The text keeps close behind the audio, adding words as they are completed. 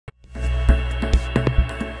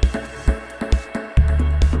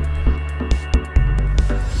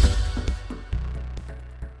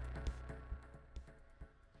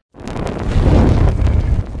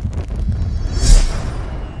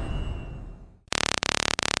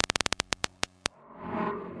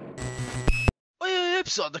Hey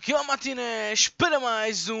pessoal, daqui é o Matinez para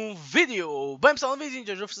mais um vídeo. Bem pessoal, no vídeo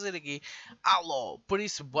de hoje vou fazer aqui alô, por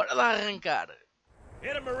isso bora lá arrancar.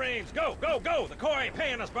 Hit 'em, Marines! Go, go, go! The Corps ain't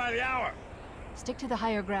paying us by the hour! Stick to the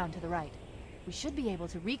higher ground to the right. We should be able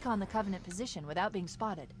to recon the Covenant position without being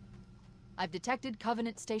spotted. I've detected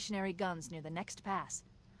Covenant stationary guns near the next pass.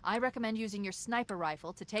 I recommend using your sniper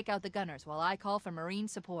rifle to take out the gunners while I call for Marine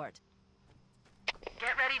support.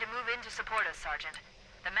 Get ready to move in to support us, Sergeant.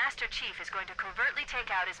 The Master Chief is going to covertly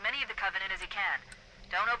take out as many of the Covenant as he can.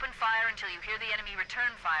 Don't open fire until you hear the enemy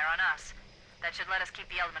return fire on us. That should let us keep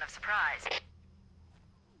the element of surprise.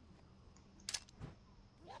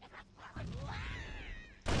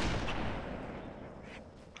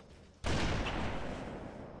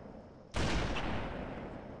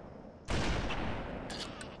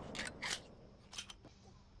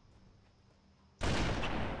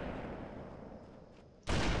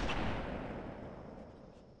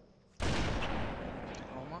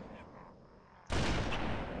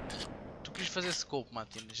 Tu quis fazer scope,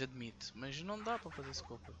 Matinez, admito, mas não dá para fazer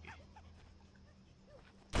scope aqui.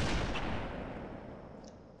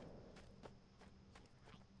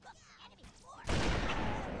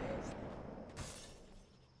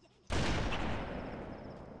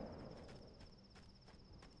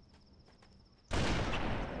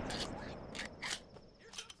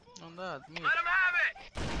 Não dá, admito. Let 'em have it!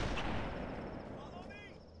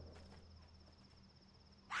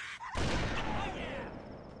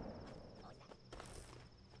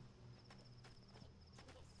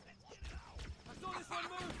 I saw this one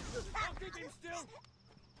move! Don't keep him still!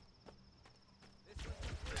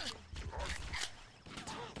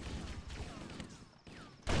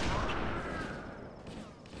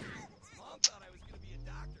 Mom thought I was gonna be a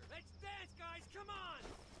doctor. Let's dance, guys! Come on!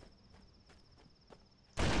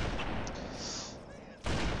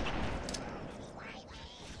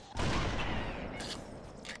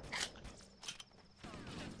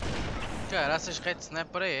 Caraças, red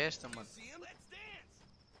sniper é esta, mano.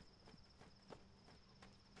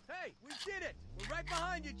 Hey, we did it! We're right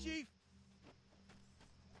behind you, Chief!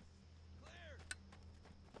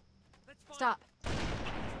 Stop.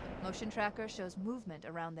 Motion tracker shows movement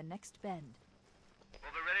around the next bend.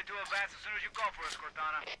 We'll be ready to advance as soon as you call for us,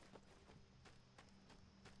 Cortana.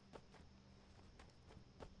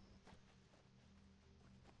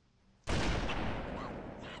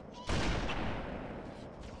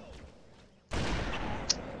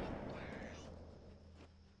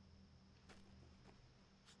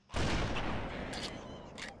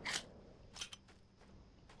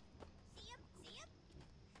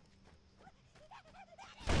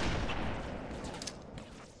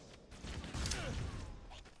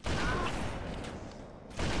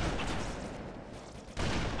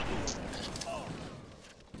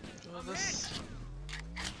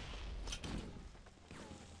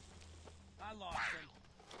 I lost him.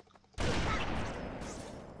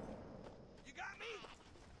 You got me?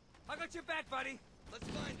 I got your back, buddy. Let's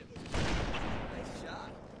find him. Nice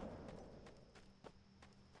shot.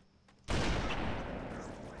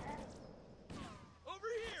 Over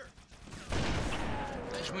here.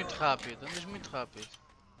 Andas muito rápido, andas muito rápido.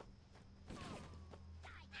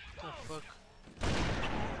 What the fuck?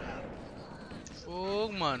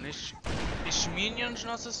 Fogo, mano, estes Minions,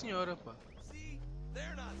 Nossa Senhora, pá.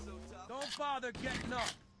 They're not so tough. Don't bother getting up.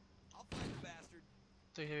 I'll find the bastard.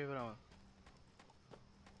 Estou a vibrar, mano.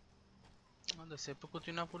 Anda, se é para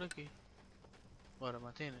continuar por aqui. Bora,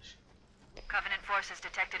 Matinez. Covenant forces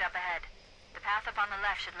detected up ahead. The path up on the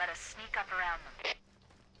left should let us sneak up around them.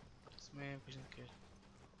 Se mesmo que a gente quer.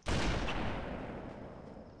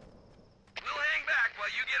 We'll hang back while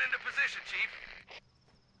you get into position, Chief.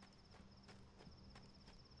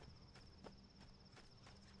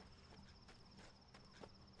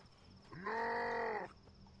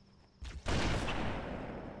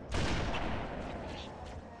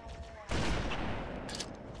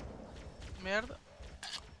 Merda.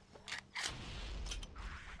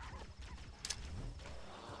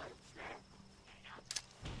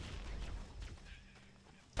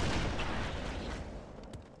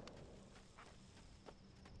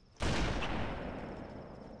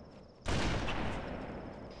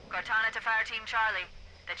 Cortana to Fire Team Charlie.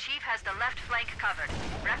 The Chief has the left flank covered.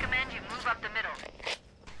 Recommend you move up the middle.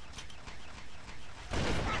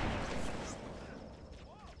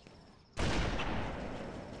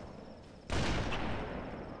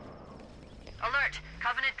 Alert!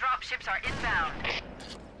 Covenant dropships are inbound.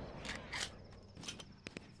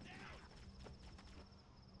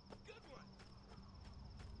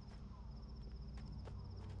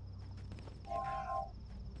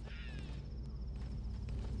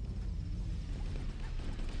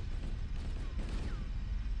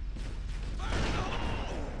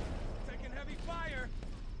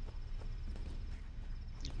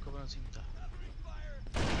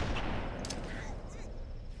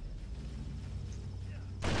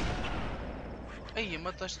 Aí,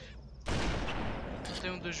 mataste. Matei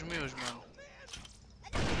um dos meus, mano.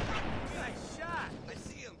 Nice shot. I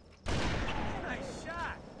see him. Nice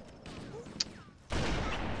shot.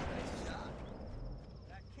 Nice shot.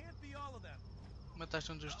 That can't be all of them.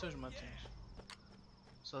 Mataste um dos teus, Matheus.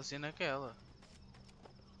 Só assim naquela.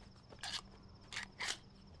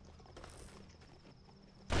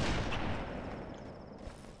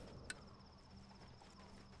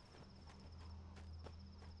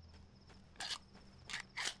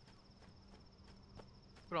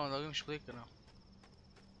 Pronto, alguém me explica, não?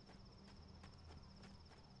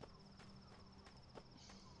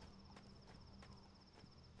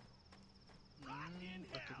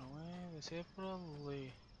 Aqui não é, vai ser por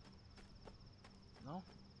ali. Não?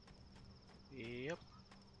 Yep.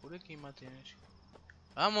 Por aqui, Matheus.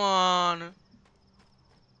 Come on!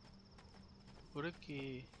 Por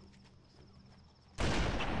aqui.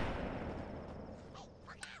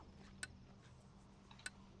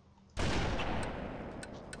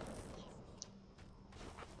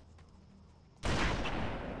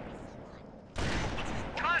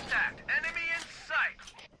 Contact! Enemy in sight!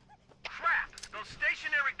 Crap! Those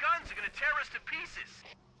stationary guns are gonna tear us to pieces!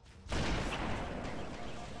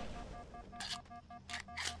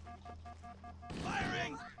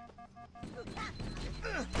 Firing!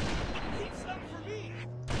 Need some for me!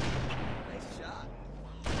 Nice shot.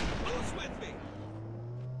 Who's with me?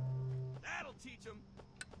 That'll teach him.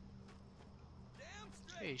 Damn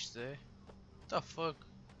Que straight. é isto, é? What the fuck?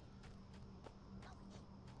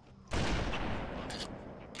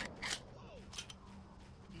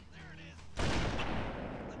 There it is.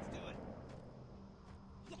 Let's do it.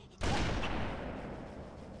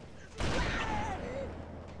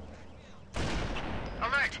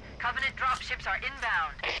 Alert! Covenant dropships are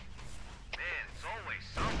inbound. Man, it's always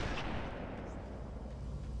something.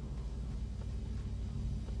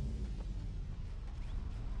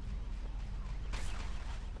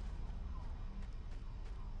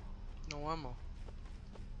 Não amam.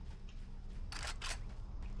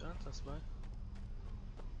 Ah, tá-se bem.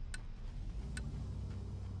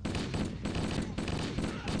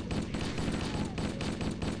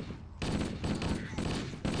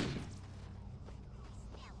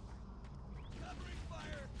 Covering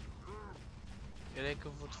fire. Peraí que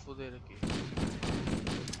eu vou te foder aqui.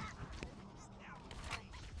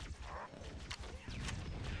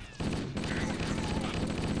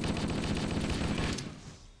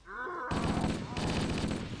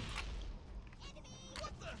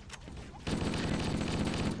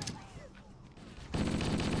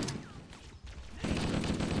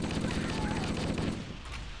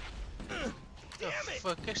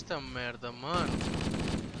 Fuck esta merda, mano.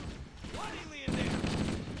 One alien there.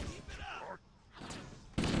 Keep it up.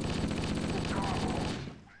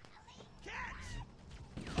 Catch.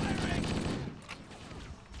 Firing.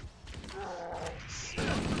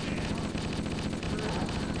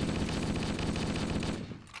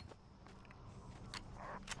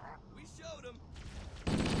 We showed him.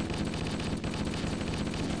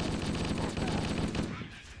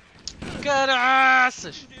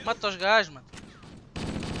 Caraças! Mata os gajos, mano.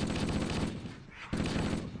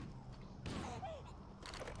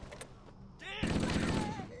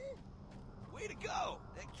 Way to go!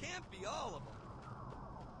 That can't be all of them.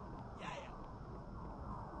 Yeah.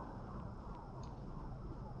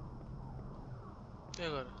 E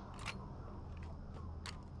agora?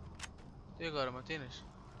 E agora, Matinas?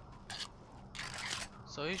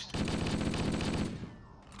 Só isto?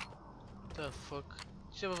 The fuck?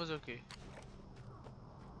 Isto é para fazer o quê?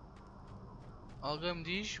 Alguém me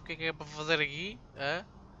diz o que é para fazer aqui? É?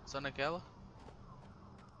 Só naquela?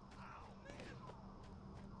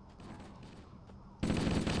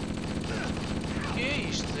 O que é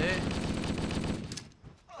isto? É?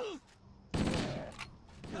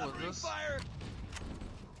 Covering Foda-se. fire.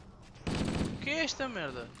 O que é esta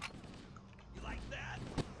merda? You like that?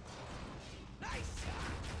 Nice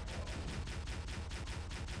shot.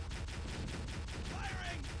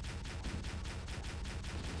 Firing.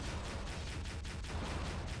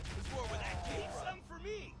 There's more where that came. Some for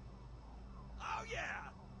me. Oh yeah.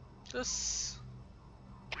 Just...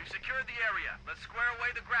 We've secured the area. Let's square away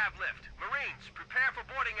the grav lift. Marines, prepare for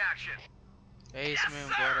boarding action. É isso Yes,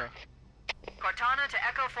 mesmo, sir. bora. Cortana to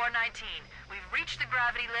Echo 419. We've reached the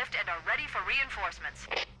gravity lift and are ready for reinforcements.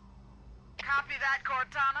 Copy that,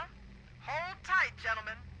 Cortana. Hold tight,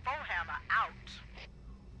 gentlemen. Foehammer out.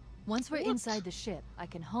 Once we're inside the ship, I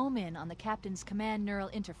can home in on the captain's command neural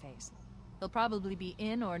interface. They'll probably be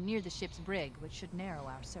in or near the ship's brig, which should narrow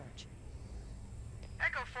our search.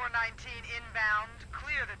 Echo 419 inbound.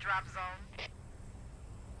 Clear the drop zone.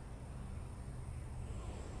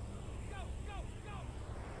 Go, go, go.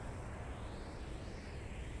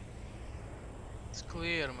 It's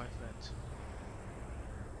clear, my friend.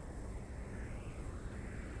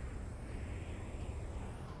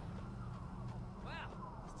 Wow,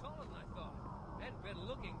 he's taller than I thought. And better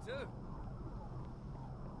looking too.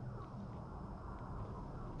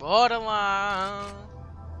 Bora lá!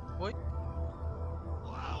 Oi?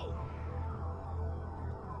 Whoa!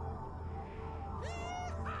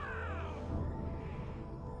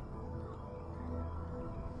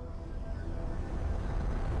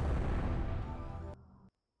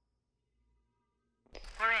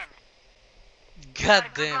 We're in. God Got a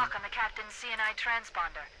good damn. lock on the captain's CNI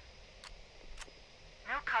transponder.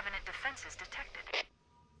 No Covenant defenses detected.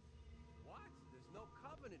 What? There's no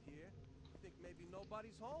covenant here. I think maybe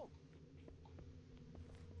nobody's home.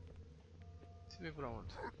 Deixa eu ver pra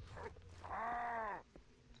onde.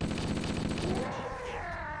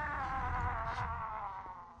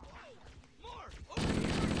 More! Over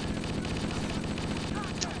here!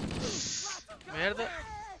 Merda.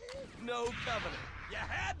 No covenant. You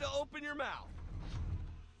had to open your mouth.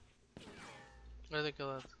 Olha daquele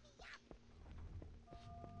lado.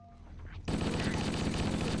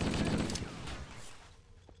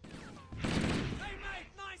 Hey mate,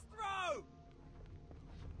 nice throw!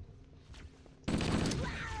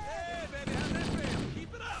 Hey baby, how's that feel?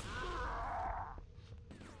 Keep it up!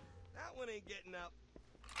 That one ain't getting up.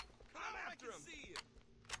 Come after him! See you.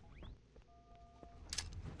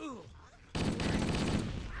 Ugh. Damn!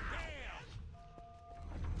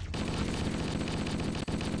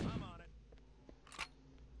 I'm on it.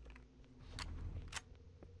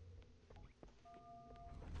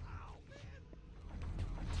 Ow, man!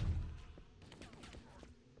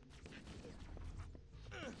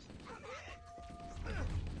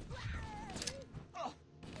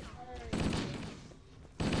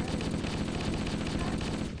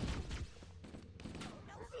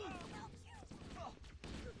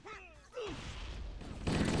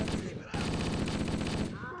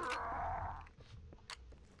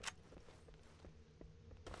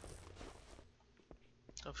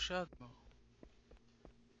 Tá fechado, meu.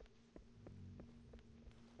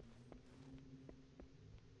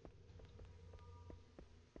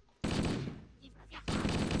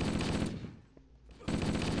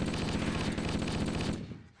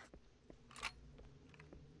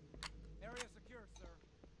 Area secure, sir.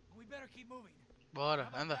 We better keep moving. Bora, How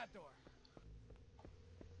about anda. that door?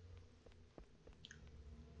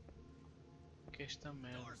 Que esta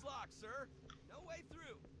merda. Door's locked, sir. No way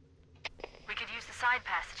through. We could use the side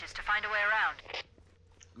passages to find a way around.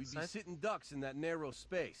 We'd be Side- sitting ducks in that narrow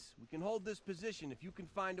space. We can hold this position if you can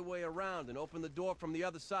find a way around and open the door from the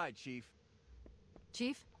other side, Chief.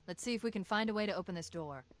 Chief, let's see if we can find a way to open this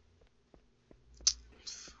door.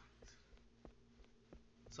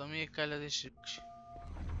 Só minha calha destes jogos.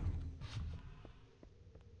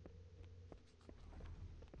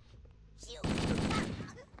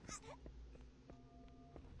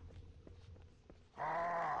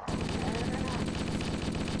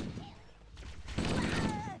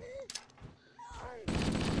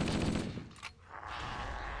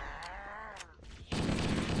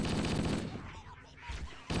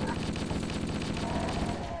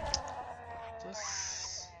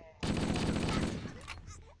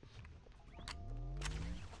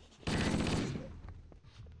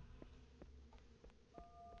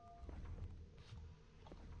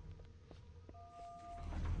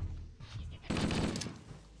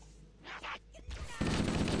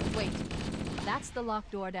 Wait, that's the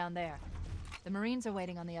locked door down there. The Marines are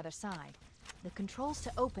waiting on the other side. The controls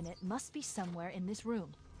to open it must be somewhere in this room.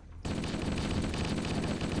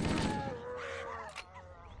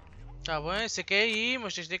 Tá bem, você quer ir,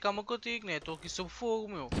 mas tens de ter calma contigo, né? Estou aqui sob fogo,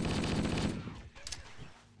 meu.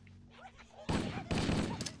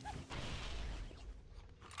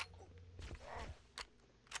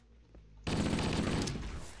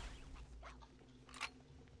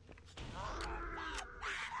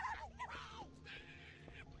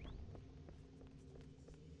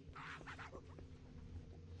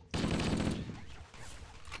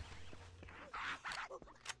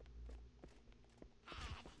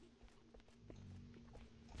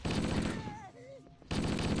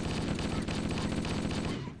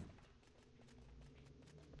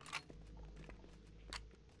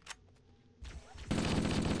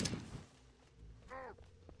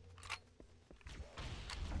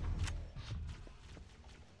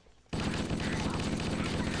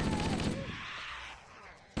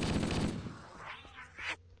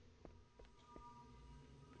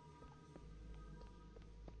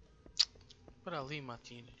 Para ali,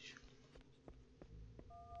 Matines.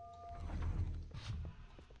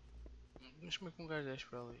 Mas como é que um gajo desce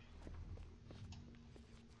para ali?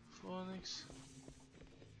 Fónix.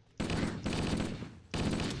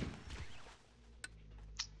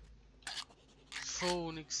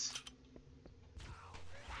 Phoenix.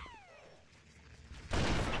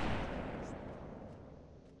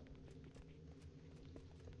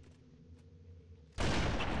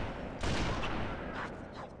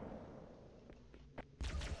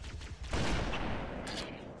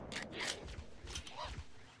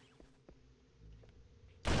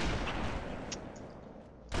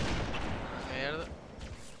 Merda.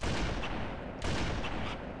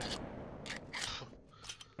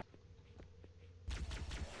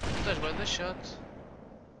 Estás bem da chato.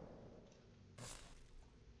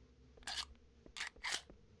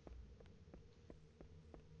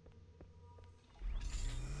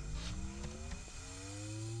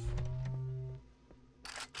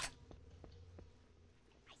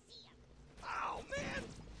 Oh, man!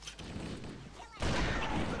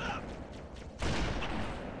 Keep it up!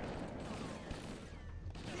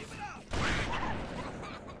 Keep it up!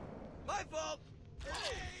 My fault!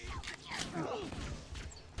 Hey!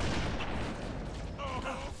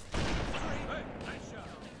 Sorry! Hey, nice shot!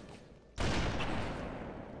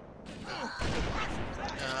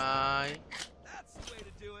 Ai. That's the way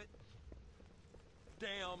to do it!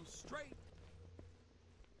 Damn straight!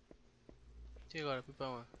 E agora,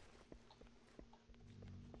 Pipão?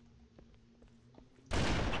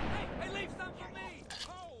 Hey, leave some for me!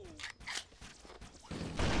 Oh!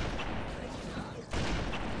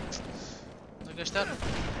 Não gastar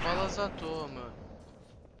balas à toa, mano.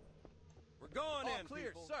 We're going All in,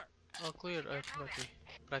 clear, people. sir. Oh, clear. É por aqui.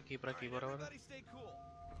 Para aqui, para aqui. Bora, bora. Everybody stay cool.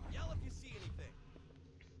 Yell if you see anything.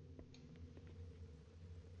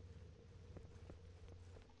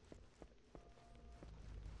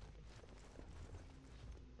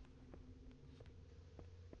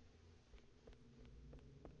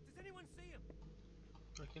 Does anyone see him?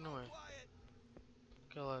 Aqui não é. Quiet.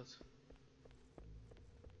 Aquele lado.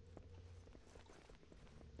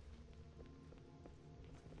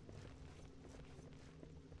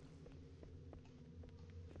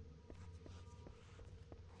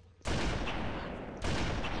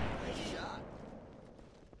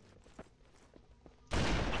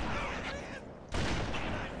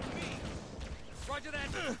 Roger that.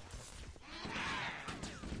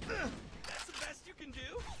 That's the best you can do.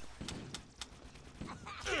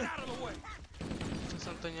 Get out of the way.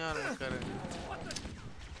 Atenção, tenho arma, cara. What the?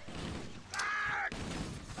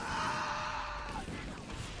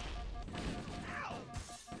 Ow!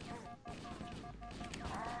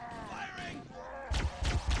 Firing!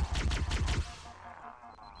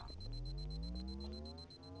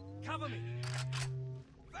 Cover me!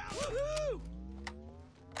 Woohoo!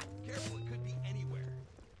 Careful, it could be anywhere.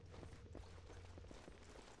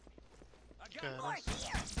 I got Cara. right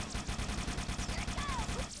here.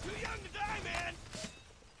 Too young to die, man.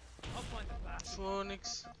 I'll find the path.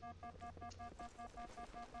 Phoenix.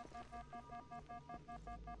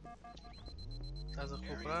 Estás a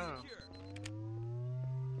recuperar? Não?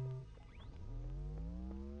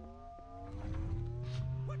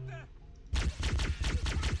 What the?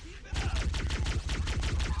 Keep it up.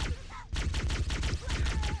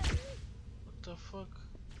 What the fuck?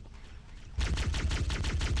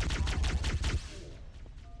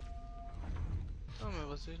 Não,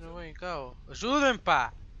 mas vocês não vêm cá, ó. Ajudem,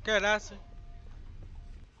 pá! Caraca! I see him.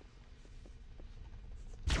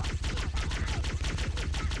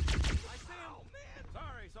 Oh, man.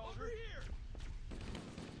 Sorry, soldier. Over here.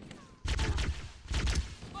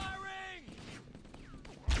 Firing!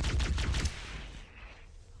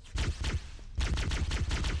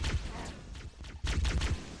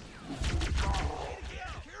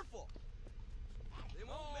 Careful. They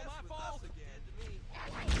won't mess with us again, to me.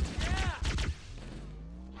 Yeah.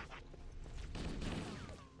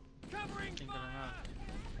 Covering Tem fire. granada.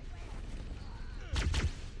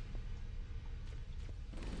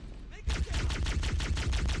 Make it count.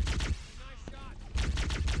 Nice shot.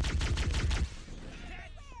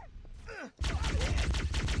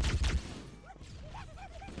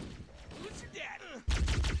 Who's your dad?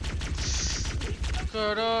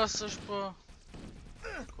 Caraças, pá!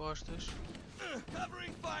 Costas.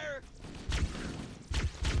 Covering fire.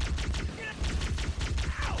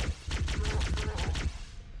 Ow!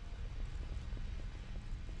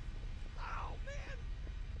 Oh, man.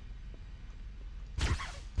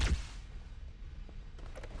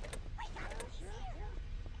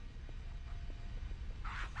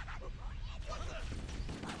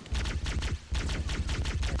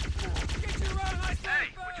 Get your run, high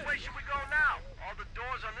Hey, which way should we go now? All the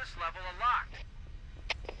doors on this level are locked.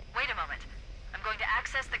 Wait a moment. I'm going to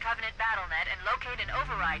access the Covenant BattleNet and locate an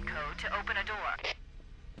override code to open a door.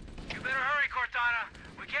 You better hurry, Cortana.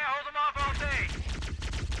 We can't hold them off all day.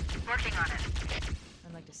 Working on it.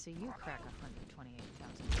 I'd like to see you crack 128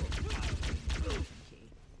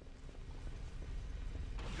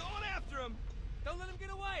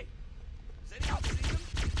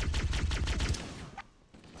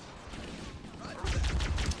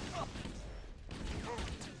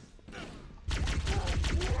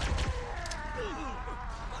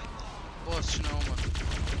 posses não, mano.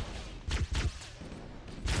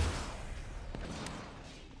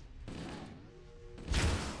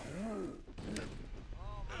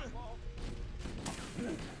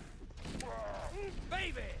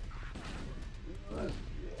 Baby!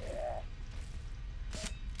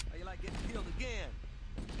 How you like getting killed again?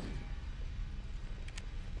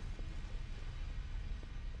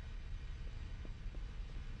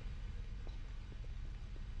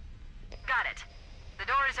 Got it. The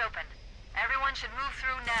door is open. Everyone should move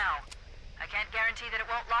through now. I can't guarantee that it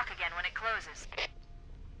won't lock again when it closes.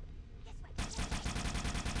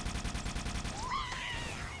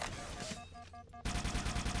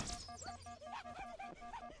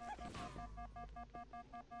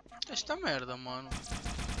 Esta merda, mano.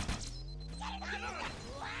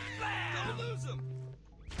 Don't lose him!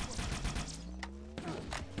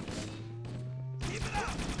 Keep it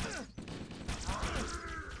up!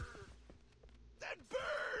 That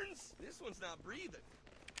burns! This one's not breathing.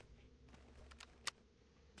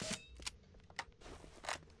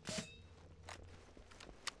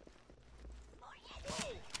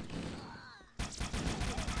 Whoa.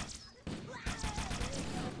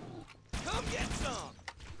 Come get some!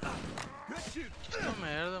 Good shoot! Esta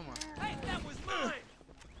merda, mano. Hey, that was mine!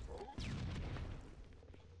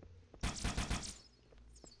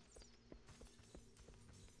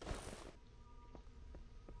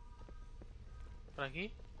 Para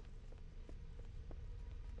aqui?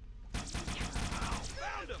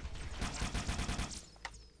 Found him!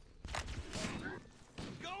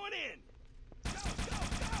 Going in! Go, go,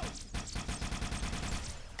 go!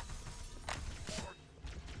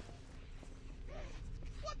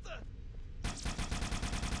 What the?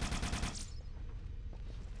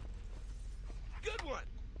 Good one!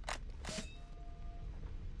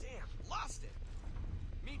 Damn, lost it!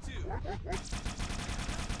 Me too!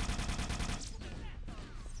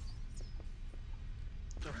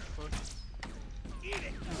 The fuck? Eat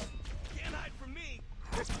it! Can't hide from me!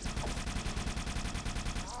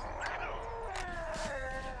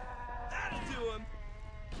 That'll do him!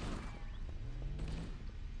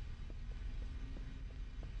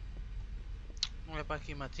 Vamos lá para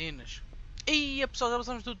aqui, matinas. Ih, pessoal, já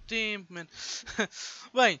passamos do tempo, man.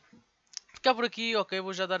 Bem, ficar por aqui, ok.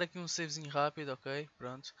 Vou já dar aqui um savezinho rápido, ok.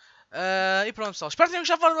 Pronto. E pronto, pessoal. Espero que tenham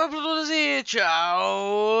gostado de falar de todas e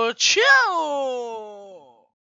tchau, tchau!